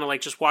as kind of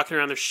just walking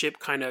around their ship,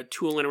 kind of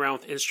tooling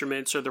around with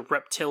instruments, or the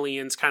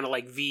Reptilians, kind of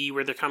like V,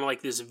 where they're kind of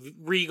like this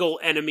regal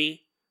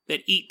enemy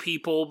that eat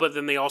people, but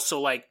then they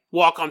also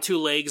walk on two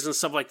legs and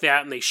stuff like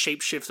that, and they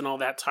shapeshift and all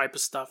that type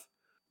of stuff.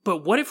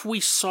 But what if we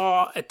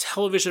saw a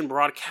television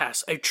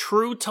broadcast, a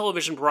true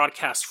television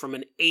broadcast from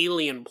an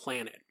alien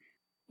planet?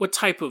 What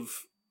type of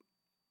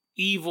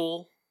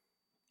evil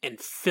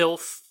and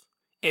filth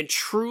and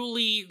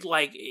truly,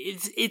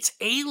 it's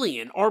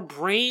alien. Our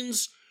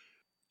brains,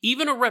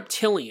 even a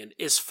reptilian,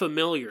 is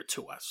familiar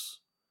to us.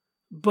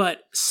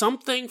 But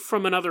something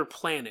from another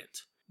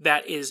planet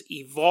that is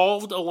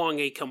evolved along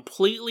a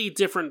completely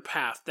different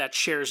path that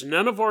shares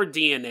none of our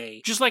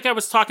DNA, just like I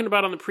was talking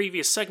about on the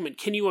previous segment,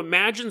 can you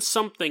imagine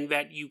something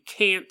that you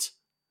can't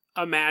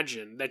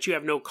imagine, that you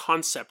have no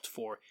concept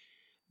for?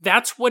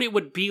 That's what it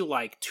would be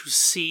like to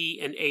see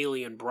an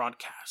alien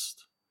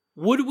broadcast.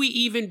 Would we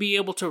even be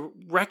able to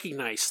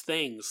recognize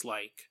things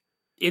like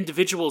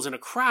individuals in a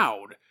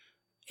crowd,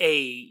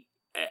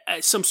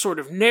 some sort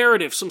of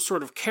narrative, some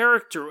sort of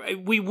character?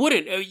 We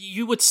wouldn't.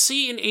 You would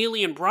see an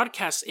alien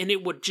broadcast and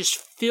it would just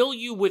fill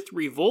you with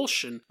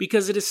revulsion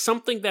because it is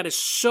something that is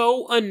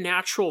so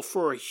unnatural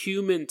for a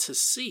human to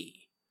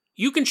see.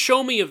 You can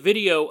show me a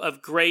video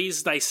of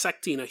Greys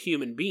dissecting a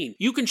human being.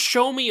 You can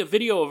show me a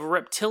video of a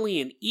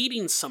reptilian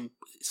eating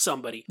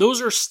somebody.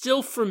 Those are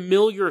still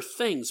familiar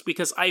things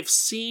because I've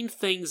seen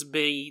things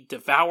be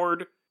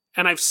devoured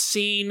and I've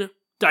seen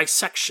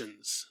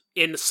dissections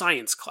in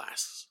science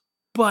class.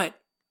 But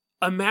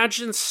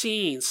imagine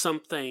seeing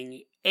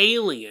something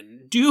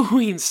alien,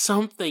 doing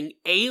something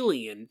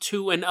alien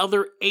to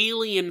another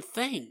alien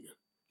thing.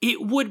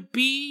 It would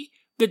be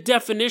the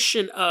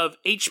definition of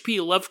H.P.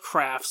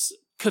 Lovecraft's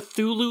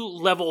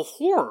Cthulhu-level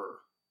horror.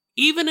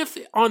 Even if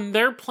on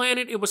their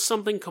planet it was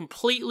something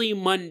completely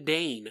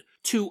mundane,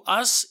 to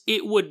us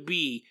it would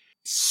be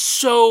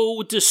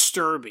so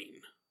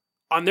disturbing.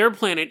 On their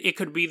planet it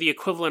could be the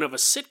equivalent of a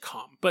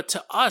sitcom, but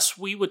to us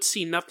we would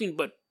see nothing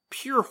but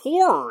pure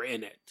horror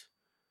in it.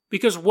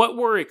 Because what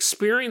we're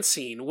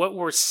experiencing, what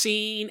we're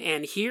seeing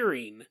and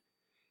hearing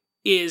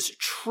is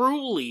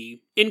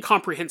truly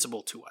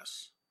incomprehensible to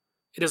us.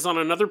 It is on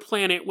another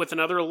planet with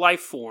another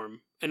life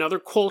form, another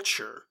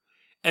culture,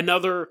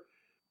 another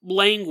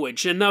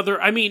language,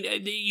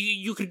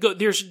 you could go,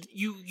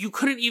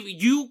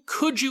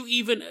 could you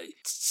even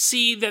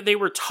see that they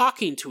were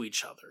talking to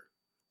each other?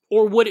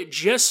 Or would it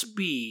just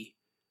be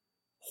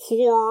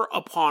horror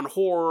upon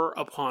horror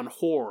upon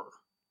horror,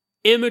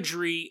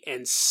 imagery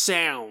and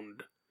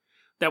sound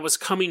that was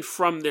coming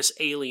from this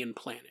alien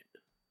planet?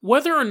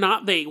 Whether or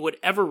not they would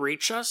ever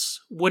reach us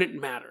wouldn't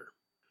matter.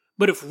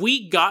 But if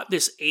we got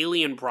this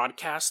alien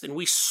broadcast and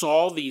we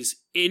saw these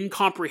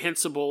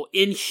incomprehensible,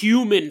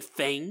 inhuman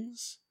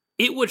things,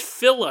 it would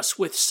fill us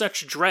with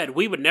such dread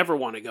we would never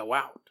want to go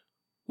out.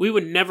 We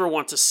would never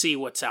want to see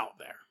what's out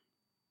there.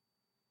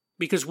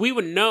 Because we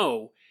would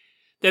know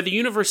that the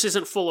universe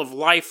isn't full of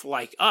life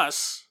like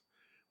us,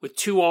 with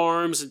 2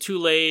 arms and 2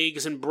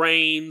 legs and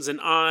brains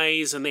and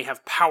eyes, and they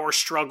have power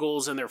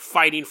struggles and they're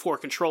fighting for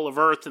control of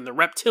Earth, and the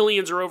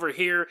reptilians are over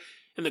here,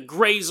 and the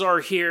Greys are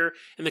here,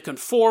 and the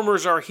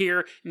Conformers are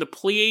here, and the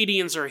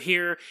Pleiadians are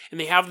here, and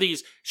they have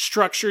these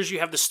structures. You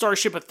have the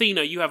Starship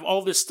Athena, you have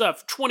all this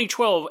stuff,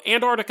 2012,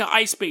 Antarctica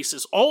ice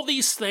bases. All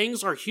these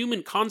things are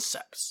human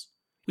concepts.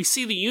 We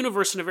see the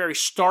universe in a very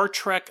Star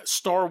Trek,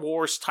 Star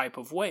Wars type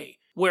of way,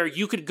 where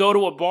you could go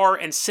to a bar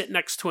and sit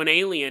next to an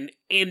alien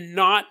and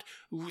not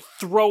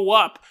throw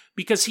up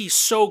because he's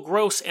so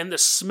gross and the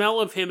smell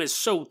of him is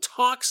so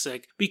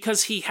toxic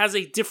because he has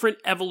a different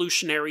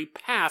evolutionary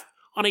path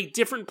on a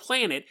different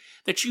planet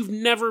that you've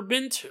never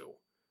been to.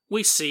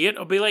 We see it,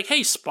 it'll be like,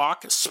 hey,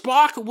 Spock.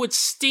 Spock would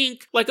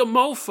stink like a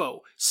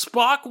mofo.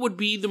 Spock would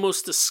be the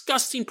most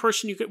disgusting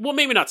person you could... Well,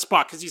 maybe not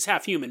Spock because he's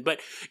half human,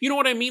 but you know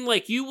what I mean?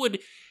 Like, you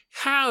would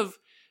have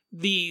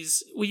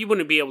these... Well, you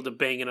wouldn't be able to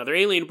bang another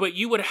alien, but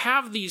you would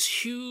have these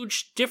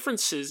huge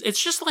differences.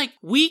 It's just like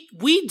we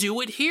do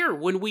it here.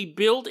 When we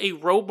build a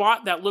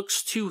robot that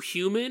looks too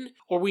human,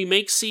 or we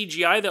make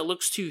CGI that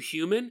looks too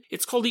human,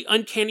 it's called the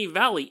uncanny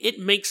valley. It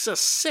makes us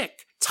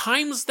sick.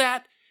 Times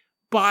that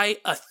by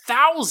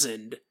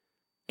 1,000,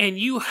 and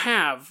you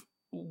have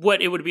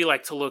what it would be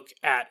like to look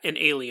at an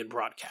alien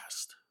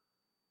broadcast.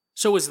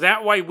 So is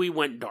that why we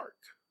went dark?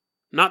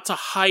 Not to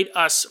hide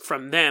us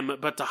from them,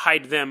 but to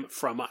hide them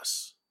from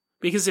us.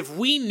 Because if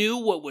we knew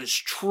what was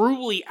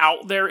truly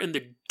out there in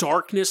the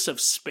darkness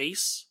of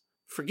space,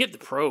 forget the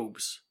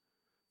probes.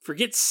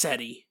 Forget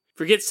SETI.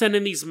 Forget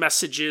sending these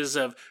messages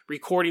of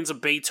recordings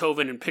of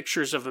Beethoven and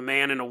pictures of a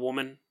man and a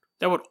woman.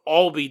 That would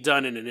all be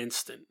done in an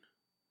instant.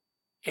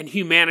 And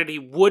humanity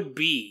would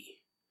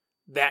be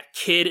that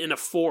kid in a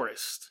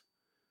forest,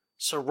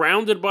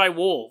 surrounded by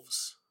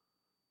wolves,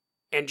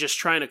 and just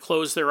trying to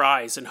close their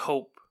eyes and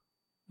hope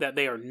that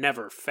they are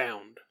never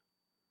found.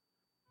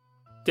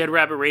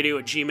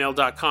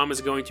 DeadRabbitRadio@gmail.com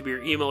is going to be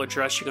your email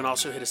address. You can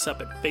also hit us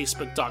up at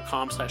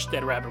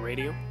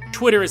Facebook.com/DeadRabbitRadio.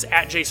 Twitter is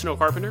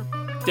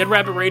 @JasonOCarpenter. Dead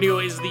Rabbit Radio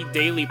is the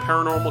daily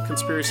paranormal,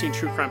 conspiracy, and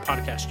true crime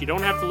podcast. You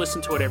don't have to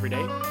listen to it every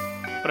day,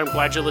 but I'm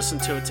glad you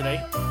listened to it today.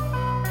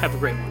 Have a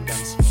great one,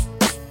 guys.